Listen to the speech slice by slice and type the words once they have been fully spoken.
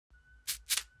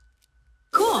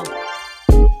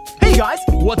guys,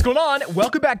 what's going on?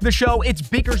 Welcome back to the show. It's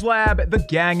Beaker's Lab. The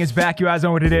gang is back. You guys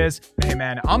know what it is. Hey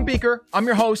man, I'm Beaker. I'm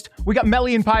your host. We got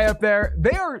Melly and Pi up there.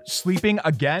 They are sleeping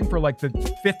again for like the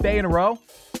 5th day in a row.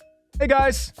 Hey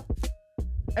guys.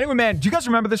 Anyway, man, do you guys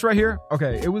remember this right here?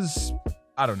 Okay, it was,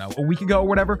 I don't know, a week ago or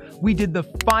whatever. We did the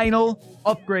final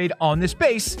upgrade on this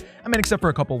base. I mean, except for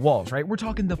a couple walls, right? We're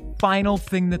talking the final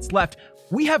thing that's left.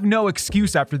 We have no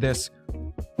excuse after this.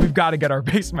 We've got to get our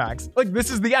base max. Like, this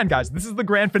is the end, guys. This is the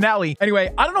grand finale.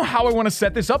 Anyway, I don't know how I want to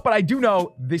set this up, but I do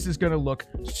know this is going to look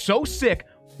so sick.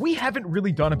 We haven't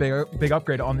really done a big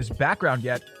upgrade on this background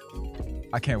yet.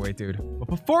 I can't wait, dude. But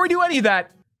before we do any of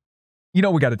that, you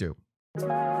know what we got to do.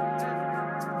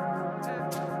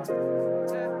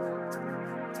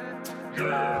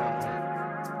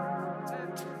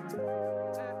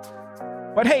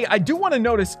 But hey, I do want to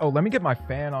notice... Oh, let me get my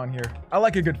fan on here. I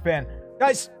like a good fan.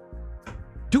 Guys,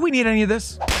 do we need any of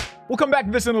this? We'll come back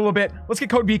to this in a little bit. Let's get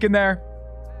code Beacon there.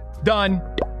 Done.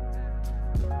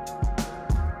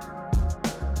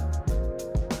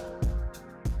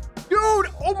 Dude,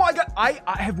 oh my god.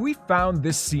 Have we found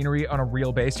this scenery on a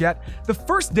real base yet? The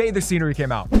first day the scenery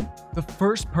came out, the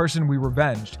first person we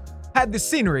revenged had this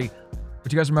scenery.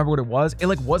 But you guys remember what it was? It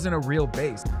like wasn't a real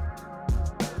base.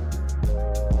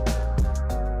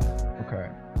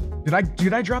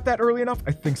 Did I drop that early enough?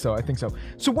 I think so.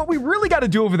 So what we really got to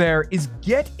do over there is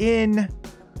get in. Can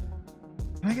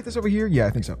I get this over here? Yeah, I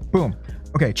think so. Boom.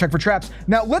 Okay, check for traps.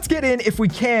 Now let's get in if we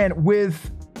can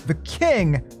with the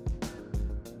king.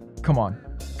 Come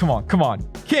on.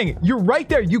 King, you're right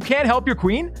there. You can't help your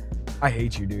queen? I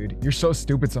hate you, dude. You're so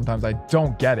stupid sometimes. I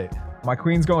don't get it. My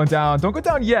queen's going down. Don't go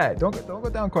down yet. Don't go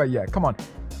down quite yet. Come on.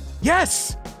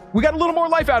 Yes! We got a little more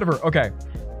life out of her. Okay.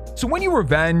 So when you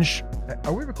revenge...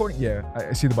 Are we recording? Yeah,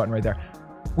 I see the button right there.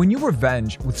 When you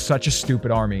revenge with such a stupid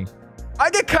army, I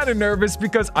get kind of nervous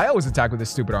because I always attack with this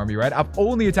stupid army, right? I've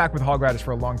only attacked with Hog Riders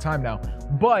for a long time now,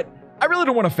 but I really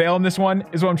don't want to fail in this one,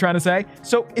 is what I'm trying to say.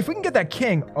 So if we can get that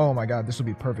king, oh my god, this will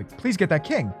be perfect. Please get that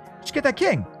king. Just get that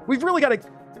king. We've really got to...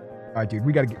 All right, dude,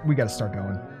 we got to start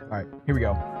going. All right, here we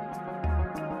go.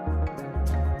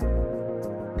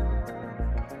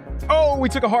 Oh, we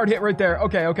took a hard hit right there.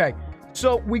 Okay.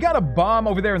 So we got a bomb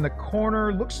over there in the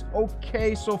corner. Looks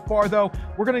okay so far, though.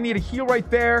 We're going to need a heal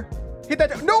right there. Hit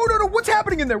that. No. What's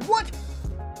happening in there? What?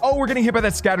 Oh, we're getting hit by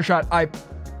that scatter shot. I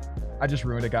just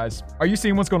ruined it, guys. Are you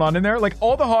seeing what's going on in there? Like,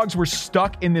 all the hogs were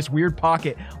stuck in this weird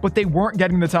pocket, but they weren't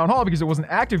getting the town hall because it wasn't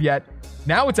active yet.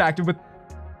 Now it's active, but...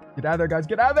 Get out of there, guys.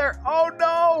 Get out of there. Oh,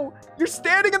 no. You're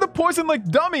standing in the poison like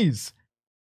dummies.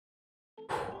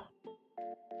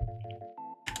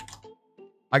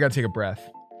 I got to take a breath.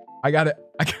 I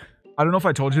don't know if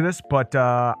I told you this, but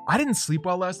I didn't sleep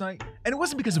well last night. And it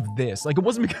wasn't because of this. Like, it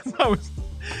wasn't because I was...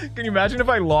 Can you imagine if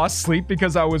I lost sleep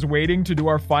because I was waiting to do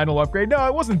our final upgrade? No,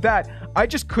 it wasn't that. I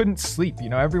just couldn't sleep. You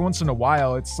know, every once in a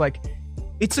while, it's like...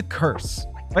 It's a curse.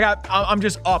 Like, I'm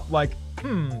just up like,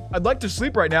 I'd like to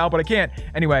sleep right now, but I can't.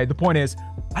 Anyway, the point is,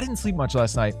 I didn't sleep much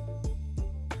last night.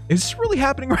 Is this really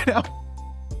happening right now?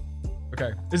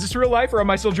 Okay. Is this real life or am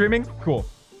I still dreaming? Cool.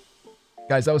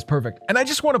 Guys, that was perfect. And I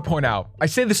just want to point out, I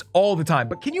say this all the time,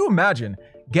 but can you imagine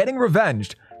getting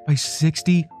revenged by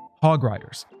 60 Hog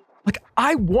Riders? Like,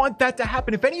 I want that to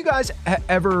happen. If any of you guys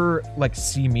ever, like,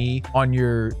 see me on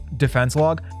your defense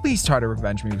log, please try to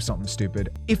revenge me with something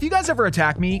stupid. If you guys ever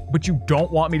attack me, but you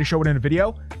don't want me to show it in a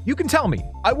video, you can tell me.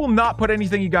 I will not put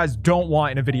anything you guys don't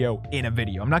want in a video.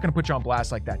 I'm not going to put you on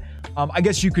blast like that. I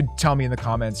guess you could tell me in the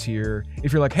comments here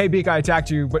if you're like, hey, Beak, I attacked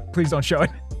you, but please don't show it.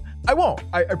 I won't.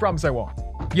 I promise I won't.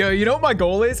 Yo, you know what my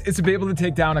goal is? Is to be able to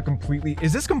take down a completely...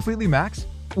 Is this completely max?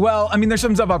 Well, I mean, there's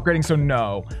some stuff upgrading, so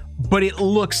no. But it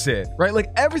looks it, right?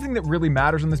 Like, everything that really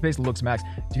matters in this base looks max.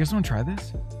 Do you guys want to try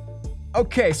this?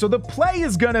 Okay, so the play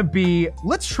is gonna be...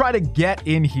 Let's try to get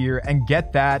in here and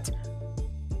get that...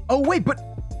 Oh, wait, but...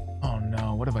 Oh,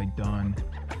 no. What have I done?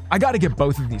 I got to get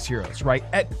both of these heroes, right?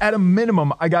 At a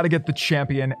minimum, I got to get the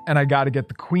champion, and I got to get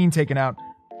the queen taken out.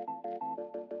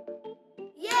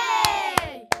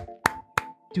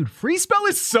 Dude, free spell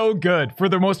is so good for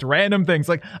the most random things.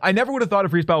 Like, I never would have thought a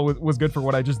free spell was good for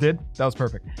what I just did. That was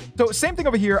perfect. So same thing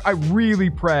over here. I really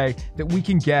pray that we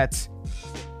can get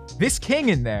this king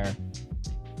in there.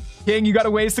 King, you got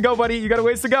a ways to go, buddy. You got a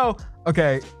ways to go.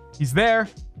 Okay, he's there.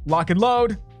 Lock and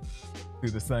load. Do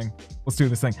this thing. Let's do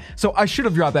this thing. So I should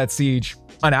have dropped that siege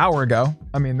an hour ago.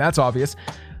 I mean, that's obvious.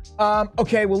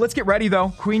 Okay, well, let's get ready, though.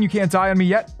 Queen, you can't die on me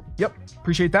yet. Yep,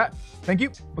 appreciate that. Thank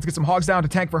you. Let's get some hogs down to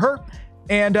tank for her.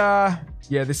 And,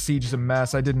 yeah, this siege is a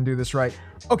mess. I didn't do this right.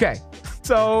 Okay,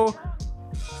 so...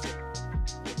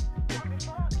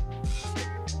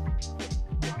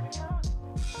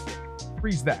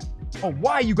 freeze that. Oh,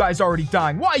 why are you guys already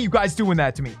dying? Why are you guys doing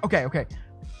that to me? Okay, okay.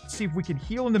 Let's see if we can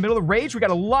heal in the middle of the rage. We got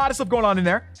a lot of stuff going on in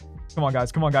there. Come on,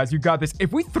 guys. Come on, guys. You got this.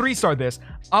 If we 3-star this,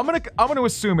 I'm gonna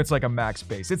assume it's like a max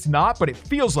base. It's not, but it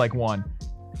feels like one.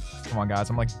 Come on, guys.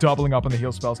 I'm like doubling up on the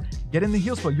heal spells. Get in the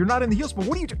heal spell. You're not in the heal spell.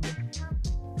 What are you doing?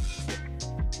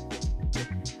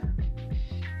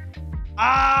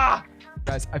 Ah!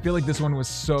 Guys, I feel like this one was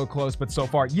so close, but so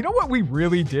far. You know what we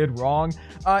really did wrong?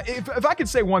 If I could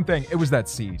say one thing, it was that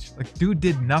siege. Like, dude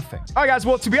did nothing. All right, guys.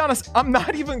 Well, to be honest, I'm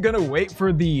not even gonna wait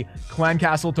for the clan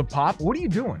castle to pop. What are you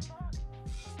doing?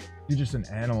 You're just an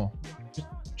animal.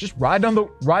 Just ride on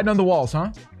the walls,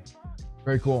 huh?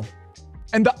 Very cool.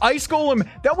 And the ice golem,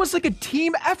 that was like a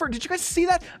team effort. Did you guys see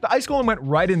that? The ice golem went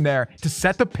right in there to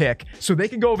set the pick so they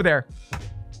can go over there.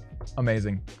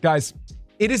 Amazing. Guys,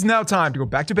 it is now time to go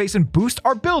back to base and boost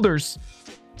our builders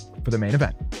for the main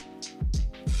event.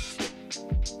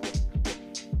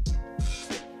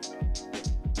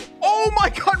 Oh my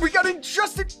God, we got it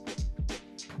just in...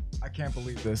 I can't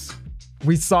believe this.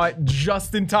 We saw it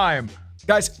just in time.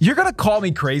 Guys, you're gonna call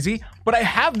me crazy, but I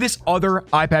have this other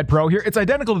iPad Pro here. It's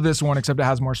identical to this one, except it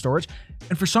has more storage.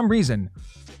 And for some reason,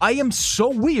 I am so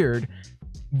weird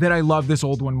that I love this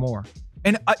old one more.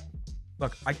 And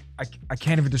look, I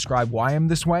can't even describe why I'm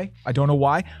this way. I don't know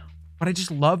why, but I just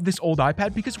love this old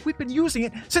iPad because we've been using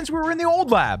it since we were in the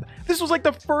old lab. This was like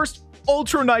the first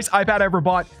ultra nice iPad I ever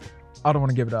bought. I don't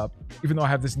want to give it up, even though I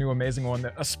have this new amazing one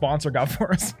that a sponsor got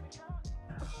for us.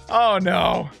 Oh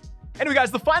no. Anyway,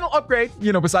 guys, the final upgrade,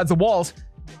 you know, besides the walls,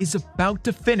 is about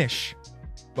to finish.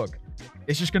 Look,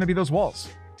 it's just going to be those walls.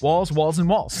 Walls, walls, and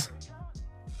walls.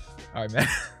 All right, man.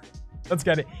 Let's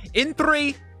get it. In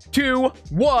 3, 2,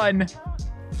 1.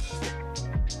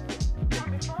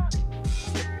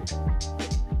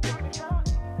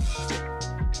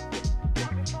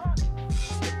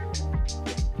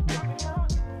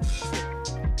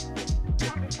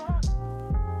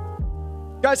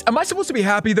 Guys, am I supposed to be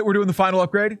happy that we're doing the final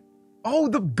upgrade? Oh,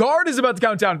 the guard is about to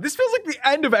count down. This feels like the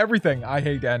end of everything. I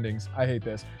hate endings. I hate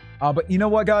this. But you know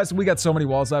what, guys? We got so many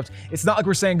walls left. It's not like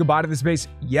we're saying goodbye to this base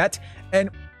yet. And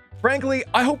frankly,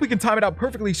 I hope we can time it out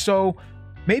perfectly. So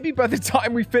maybe by the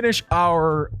time we finish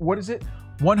our,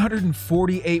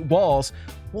 148 walls,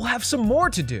 we'll have some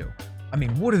more to do. I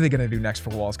mean, what are they going to do next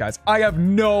for walls, guys? I have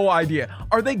no idea.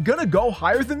 Are they going to go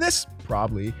higher than this?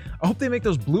 Probably. I hope they make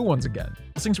those blue ones again.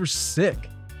 Those things were sick.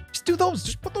 Just do those.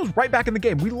 Just put those right back in the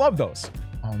game. We love those.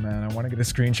 Oh, man. I want to get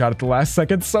a screenshot at the last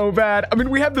second so bad. I mean,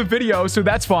 we have the video, so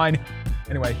that's fine.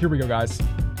 Anyway, here we go, guys.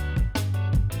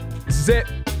 This is it.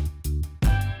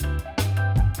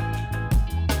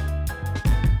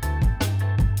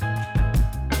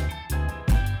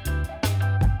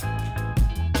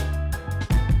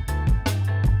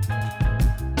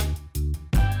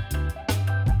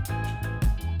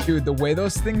 Dude, the way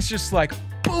those things just like,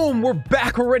 boom, we're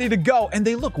back, we're ready to go. And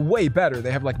they look way better.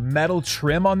 They have like metal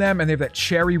trim on them and they have that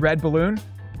cherry red balloon.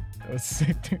 That was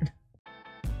sick, dude.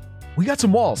 We got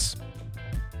some walls.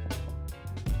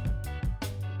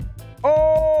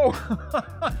 Oh!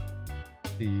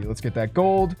 See, let's get that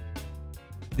gold.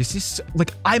 This is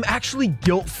like, I'm actually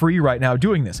guilt-free right now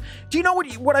doing this. Do you know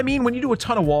what I mean? When you do a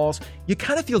ton of walls, you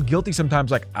kind of feel guilty sometimes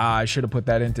like, I should have put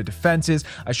that into defenses.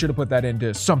 I should have put that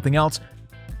into something else.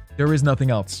 There is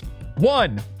nothing else.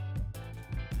 1,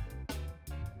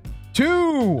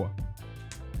 2.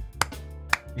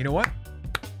 You know what?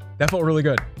 That felt really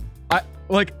good.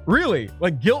 Really,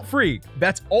 like guilt-free.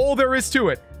 That's all there is to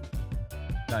it.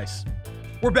 Nice.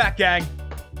 We're back, gang.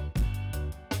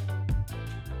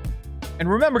 And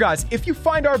remember, guys, if you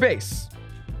find our base,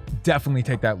 definitely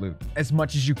take that loot as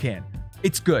much as you can.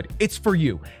 It's good. It's for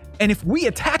you. And if we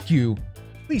attack you,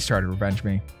 please try to revenge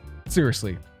me.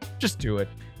 Seriously, just do it.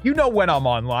 You know when I'm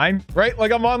online, right?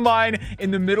 Like I'm online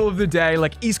in the middle of the day,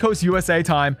 like East Coast USA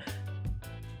time.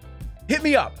 Hit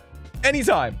me up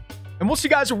anytime. And we'll see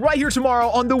you guys right here tomorrow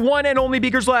on the one and only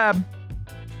Beaker's Lab.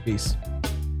 Peace.